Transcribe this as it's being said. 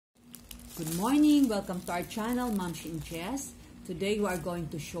Good morning! Welcome to our channel, Ma'am Jess. Today we are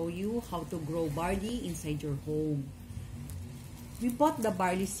going to show you how to grow barley inside your home. We bought the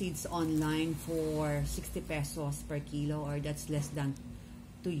barley seeds online for 60 pesos per kilo, or that's less than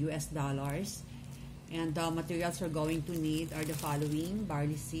 $2. And the materials we're going to need are the following: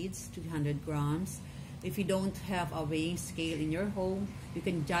 barley seeds, 300 grams. If you don't have a weighing scale in your home, you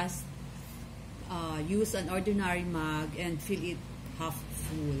can just use an ordinary mug and fill it half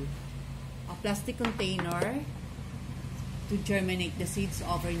full. A plastic container to germinate the seeds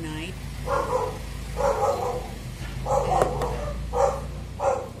overnight. And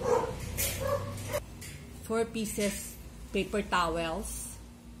 4 pieces paper towels.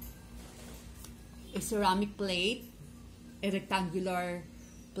 A ceramic plate. A rectangular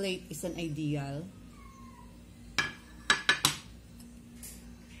plate is an ideal.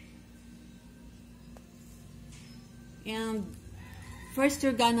 And first,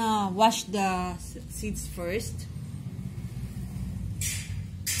 you're gonna wash the seeds first.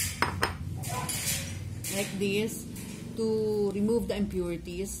 Like this, to remove the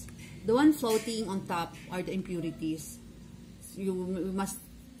impurities. The one floating on top are the impurities. So you must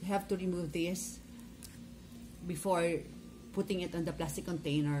have to remove this before putting it on the plastic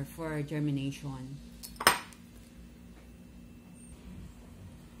container for germination.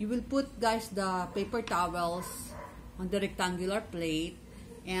 You will put, guys, the paper towels on the rectangular plate,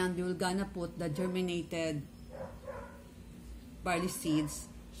 and you're gonna put the germinated barley seeds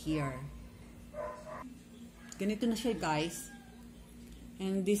here. Ganito na siya, guys,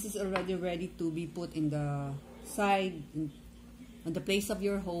 and this is already ready to be put in the side, on the place of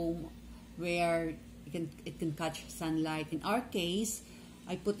your home where it can catch sunlight. In our case,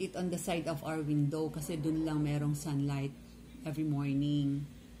 I put it on the side of our window kasi dun lang merong sunlight every morning.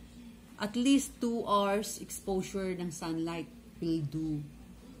 At least 2 hours exposure ng sunlight will do.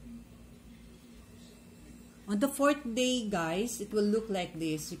 On the 4th day, guys, it will look like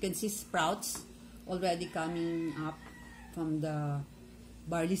this. You can see sprouts already coming up from the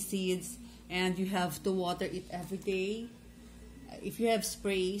barley seeds, and you have to water it every day. If you have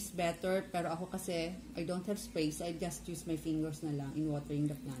sprays, better. Pero ako kasi, I don't have sprays. I just use my fingers na lang in watering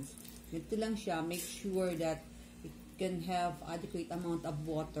the plants. Ito lang siya. Make sure that it can have adequate amount of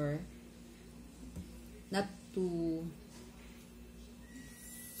water. Not to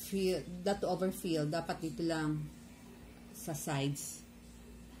overfill. Dapat dito lang sa sides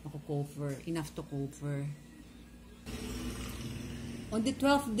cover, enough to cover. On the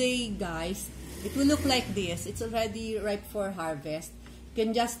 12th day, guys, it will look like this. It's already ripe for harvest. You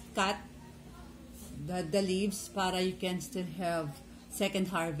can just cut the leaves para you can still have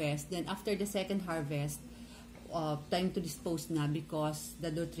second harvest. Then after the second harvest, time to dispose na because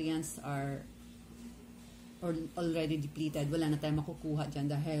the nutrients are already depleted. Wala na tayong makukuha dyan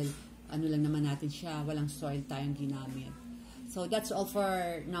dahil ano lang naman natin siya, walang soil tayong ginamit. So that's all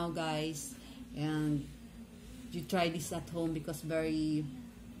for now, guys, and you try this at home because very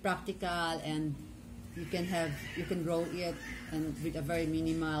practical, and you can grow it and with a very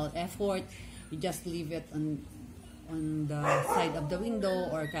minimal effort. You just leave it on the side of the window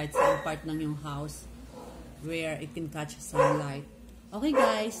or kahit sa part ng yung house where it can catch sunlight. Okay,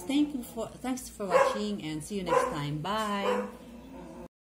 guys, thanks for watching, and see you next time. Bye.